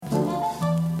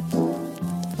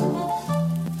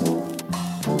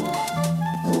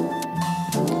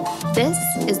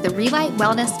is the Relight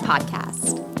Wellness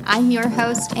Podcast. I'm your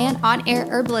host and on-air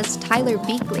herbalist Tyler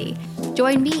Beakley.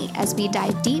 Join me as we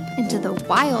dive deep into the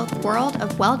wild world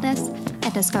of wellness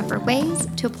and discover ways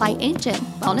to apply ancient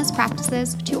wellness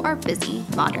practices to our busy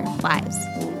modern lives.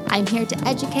 I'm here to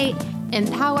educate,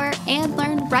 empower, and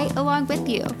learn right along with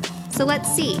you. So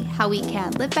let's see how we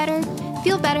can live better,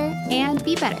 feel better, and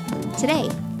be better today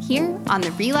here on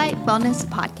the Relight Wellness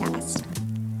Podcast.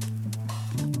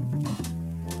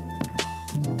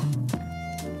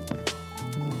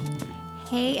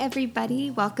 Hey everybody,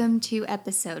 welcome to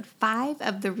episode 5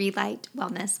 of the Relight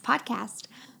Wellness Podcast.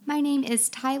 My name is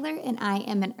Tyler and I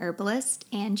am an herbalist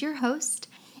and your host.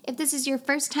 If this is your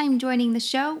first time joining the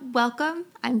show, welcome.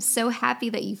 I'm so happy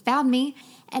that you found me.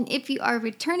 And if you are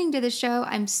returning to the show,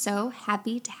 I'm so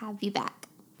happy to have you back.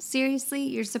 Seriously,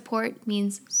 your support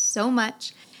means so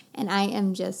much and I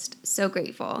am just so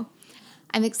grateful.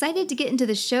 I'm excited to get into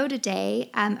the show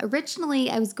today. Originally,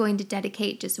 I was going to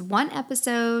dedicate just one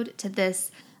episode to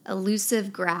this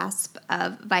elusive grasp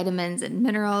of vitamins and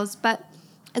minerals, but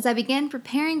as I began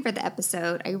preparing for the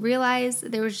episode, I realized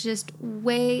there was just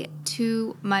way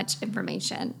too much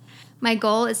information. My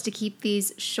goal is to keep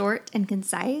these short and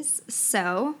concise,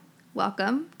 so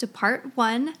welcome to part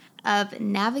 1 of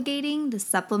navigating the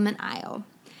supplement aisle.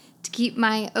 To keep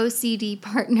my OCD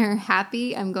partner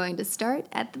happy, I'm going to start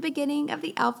at the beginning of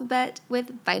the alphabet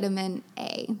with vitamin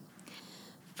A.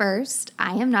 First,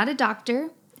 I am not a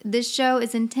doctor. This show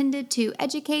is intended to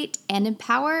educate and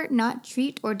empower, not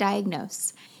treat or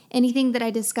diagnose. Anything that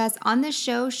I discuss on this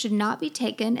show should not be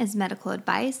taken as medical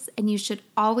advice, and you should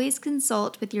always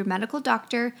consult with your medical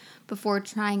doctor before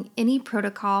trying any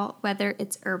protocol, whether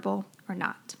it's herbal or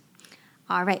not.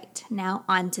 All right, now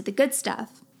on to the good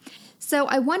stuff. So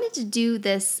I wanted to do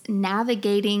this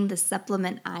Navigating the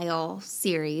Supplement Aisle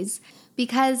series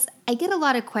because I get a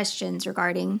lot of questions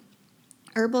regarding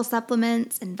herbal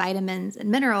supplements and vitamins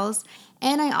and minerals,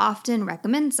 and I often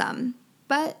recommend some.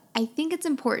 But I think it's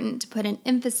important to put an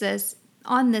emphasis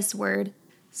on this word,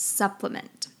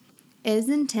 supplement. It is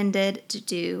intended to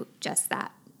do just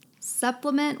that.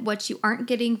 Supplement what you aren't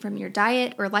getting from your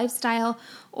diet or lifestyle,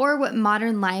 or what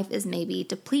modern life is maybe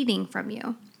depleting from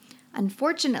you.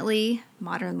 Unfortunately,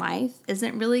 modern life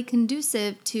isn't really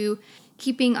conducive to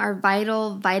keeping our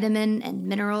vital vitamin and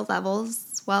mineral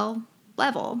levels,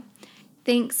 level.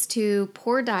 Thanks to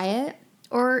poor diet,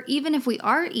 or even if we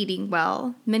are eating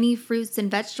well, many fruits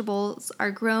and vegetables are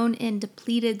grown in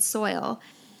depleted soil.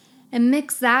 And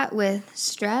mix that with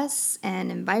stress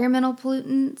and environmental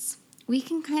pollutants, we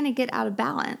can kind of get out of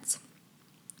balance.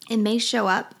 It may show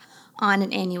up on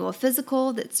an annual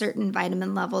physical that certain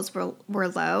vitamin levels were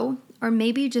low, or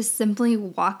maybe just simply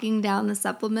walking down the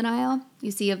supplement aisle, you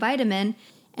see a vitamin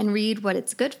and read what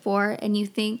it's good for, and you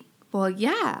think, well,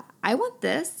 yeah, I want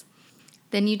this.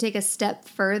 Then you take a step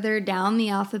further down the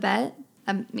alphabet,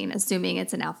 assuming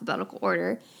it's in alphabetical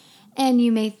order, and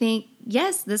you may think,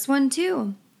 yes, this one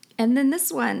too, and then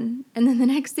this one. And then the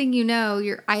next thing you know,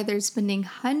 you're either spending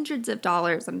hundreds of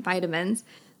dollars on vitamins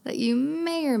that you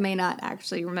may or may not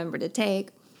actually remember to take,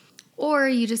 or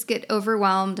you just get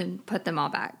overwhelmed and put them all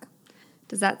back.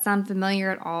 Does that sound familiar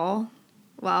at all?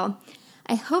 Well,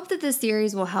 I hope that this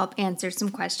series will help answer some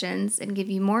questions and give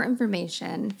you more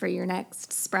information for your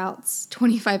next Sprouts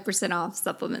 25% off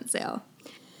supplement sale.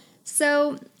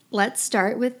 So let's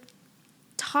start with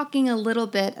talking a little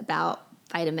bit about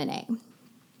vitamin A.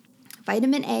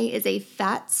 Vitamin A is a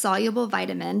fat-soluble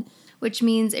vitamin, which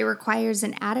means it requires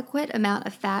an adequate amount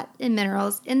of fat and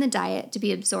minerals in the diet to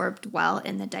be absorbed well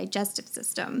in the digestive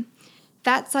system.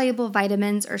 Fat-soluble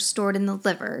vitamins are stored in the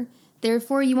liver,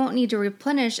 therefore you won't need to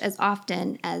replenish as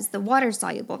often as the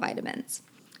water-soluble vitamins.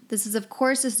 This is of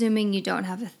course assuming you don't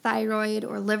have a thyroid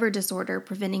or liver disorder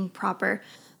preventing proper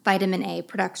vitamin A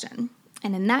production.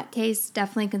 And in that case,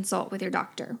 definitely consult with your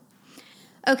doctor.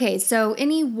 Okay, so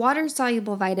any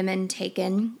water-soluble vitamin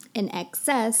taken in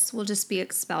excess will just be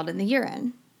expelled in the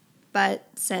urine. But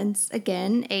since,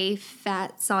 again, a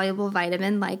fat-soluble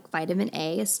vitamin like vitamin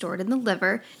A is stored in the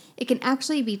liver, it can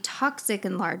actually be toxic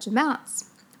in large amounts.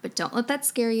 But don't let that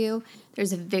scare you.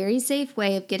 There's a very safe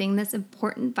way of getting this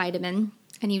important vitamin,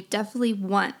 and you definitely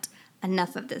want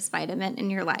enough of this vitamin in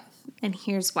your life. And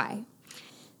here's why.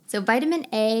 So vitamin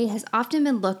A has often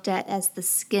been looked at as the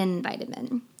skin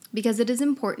vitamin, because it is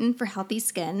important for healthy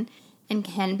skin and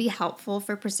can be helpful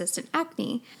for persistent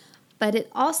acne. But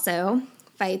it also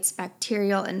fights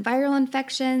bacterial and viral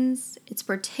infections. It's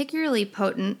particularly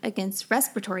potent against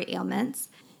respiratory ailments.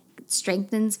 It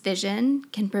strengthens vision,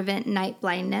 can prevent night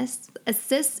blindness,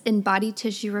 assists in body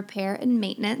tissue repair and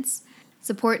maintenance,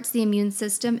 supports the immune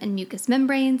system and mucous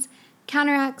membranes,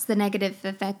 counteracts the negative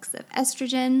effects of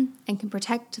estrogen, and can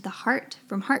protect the heart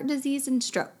from heart disease and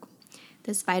stroke.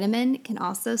 This vitamin can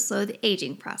also slow the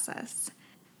aging process.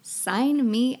 Sign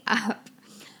me up.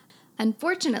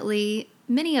 Unfortunately,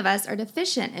 many of us are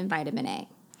deficient in vitamin A.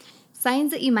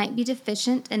 Signs that you might be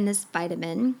deficient in this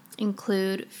vitamin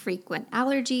include frequent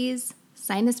allergies,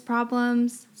 sinus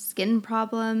problems, skin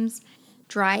problems,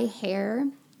 dry hair,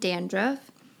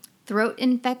 dandruff, throat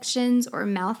infections or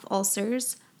mouth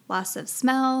ulcers, loss of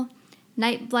smell,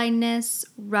 night blindness,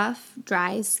 rough,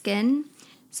 dry skin,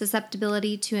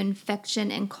 susceptibility to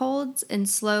infection and colds, and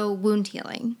slow wound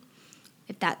healing.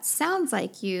 If that sounds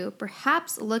like you,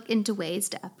 perhaps look into ways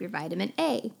to up your vitamin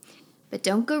A, but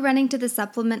don't go running to the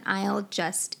supplement aisle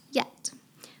just yet.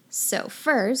 So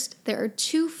first, there are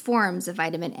 2 forms of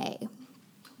vitamin A.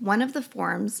 One of the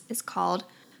forms is called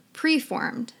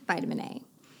preformed vitamin A.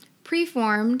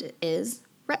 Preformed is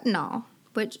retinol,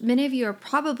 which many of you are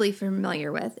probably familiar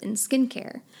with in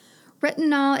skincare.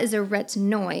 Retinol is a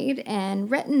retinoid, and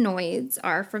retinoids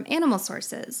are from animal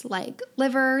sources like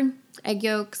liver, egg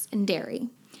yolks, and dairy.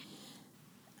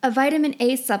 A vitamin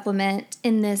A supplement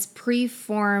in this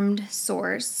preformed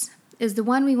source is the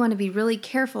one we want to be really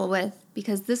careful with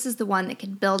because this is the one that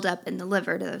can build up in the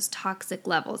liver to those toxic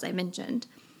levels I mentioned.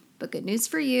 But good news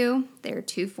for you, there are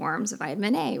 2 forms of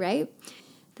vitamin A, right?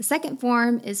 The second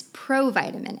form is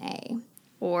provitamin A,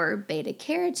 or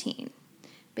beta-carotene.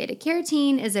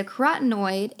 Beta-carotene is a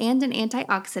carotenoid and an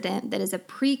antioxidant that is a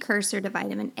precursor to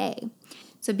vitamin A.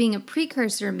 So being a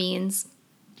precursor means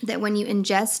that when you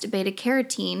ingest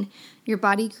beta-carotene, your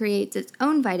body creates its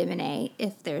own vitamin A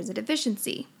if there's a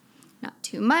deficiency. Not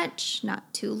too much,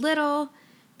 not too little.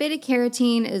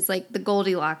 Beta-carotene is like the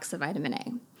Goldilocks of vitamin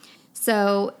A.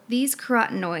 So these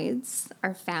carotenoids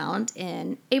are found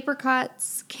in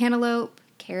apricots, cantaloupe,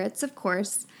 carrots, of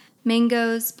course,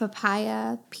 mangoes,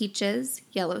 papaya, peaches,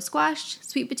 yellow squash,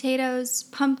 sweet potatoes,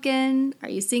 pumpkin. Are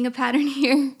you seeing a pattern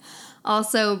here?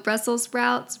 Also, Brussels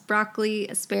sprouts, broccoli,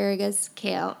 asparagus,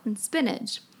 kale, and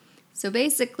spinach. So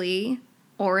basically,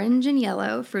 orange and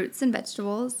yellow fruits and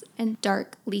vegetables, and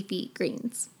dark leafy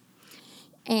greens.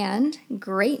 And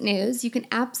great news, you can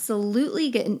absolutely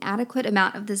get an adequate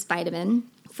amount of this vitamin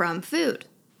from food.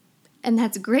 And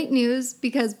that's great news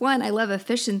because 1, I love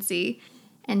efficiency,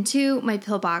 and 2, my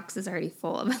pill box is already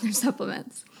full of other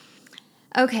supplements.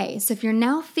 Okay, so if you're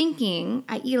now thinking,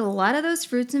 I eat a lot of those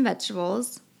fruits and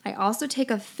vegetables, I also take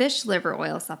a fish liver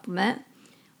oil supplement,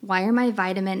 why are my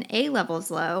vitamin A levels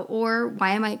low, or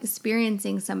why am I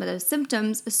experiencing some of those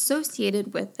symptoms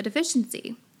associated with a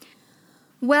deficiency?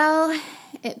 Well,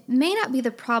 it may not be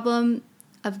the problem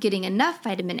of getting enough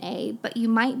vitamin A, but you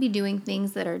might be doing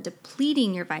things that are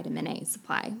depleting your vitamin A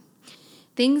supply.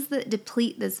 Things that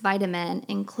deplete this vitamin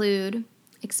include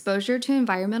exposure to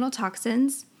environmental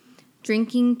toxins,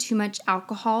 drinking too much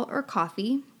alcohol or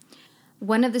coffee.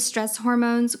 One of the stress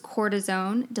hormones,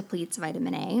 cortisone, depletes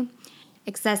vitamin A.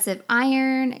 Excessive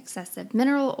iron, excessive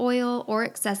mineral oil, or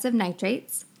excessive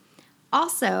nitrates.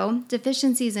 Also,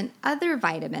 deficiencies in other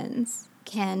vitamins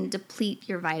can deplete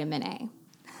your vitamin A.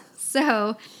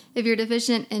 So, if you're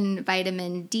deficient in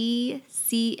vitamin D,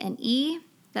 C, and E,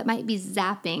 that might be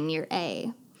zapping your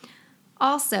A.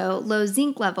 Also, low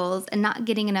zinc levels and not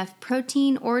getting enough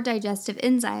protein or digestive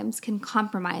enzymes can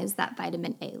compromise that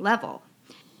vitamin A level.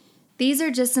 These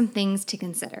are just some things to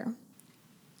consider.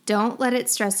 Don't let it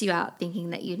stress you out thinking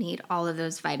that you need all of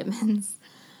those vitamins.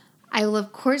 I will,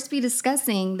 of course, be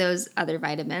discussing those other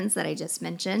vitamins that I just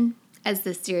mentioned as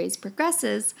this series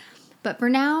progresses, but for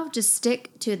now, just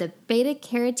stick to the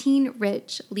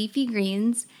beta-carotene-rich leafy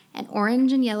greens and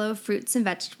orange and yellow fruits and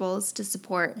vegetables to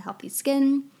support healthy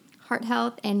skin, heart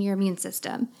health, and your immune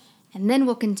system. And then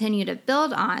we'll continue to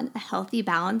build on a healthy,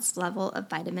 balanced level of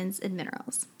vitamins and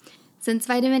minerals. Since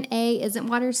vitamin A isn't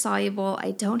water-soluble,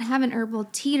 I don't have an herbal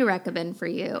tea to recommend for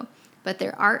you, but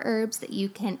there are herbs that you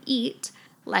can eat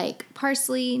like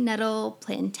parsley, nettle,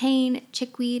 plantain,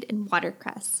 chickweed, and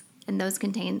watercress, and those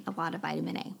contain a lot of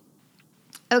vitamin A.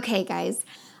 Okay, guys,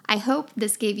 I hope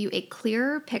this gave you a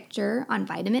clearer picture on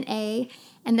vitamin A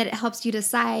and that it helps you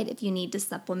decide if you need to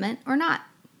supplement or not.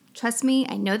 Trust me,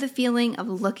 I know the feeling of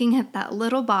looking at that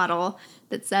little bottle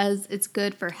that says it's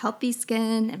good for healthy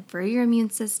skin and for your immune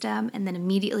system and then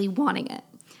immediately wanting it.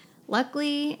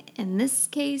 Luckily, in this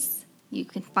case, you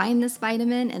can find this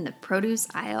vitamin in the produce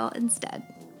aisle instead.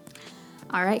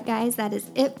 All right, guys, that is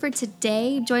it for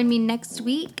today. Join me next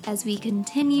week as we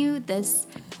continue this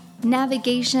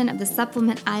navigation of the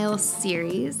supplement aisle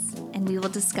series, and we will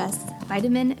discuss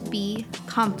vitamin B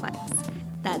complex.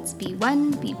 That's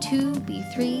B1, B2,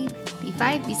 B3,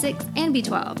 B5, B6, and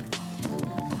B12.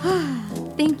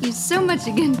 Thank you so much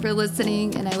again for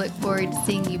listening, and I look forward to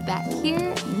seeing you back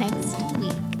here next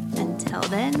week. Until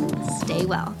then, stay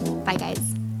well. Bye,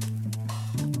 guys.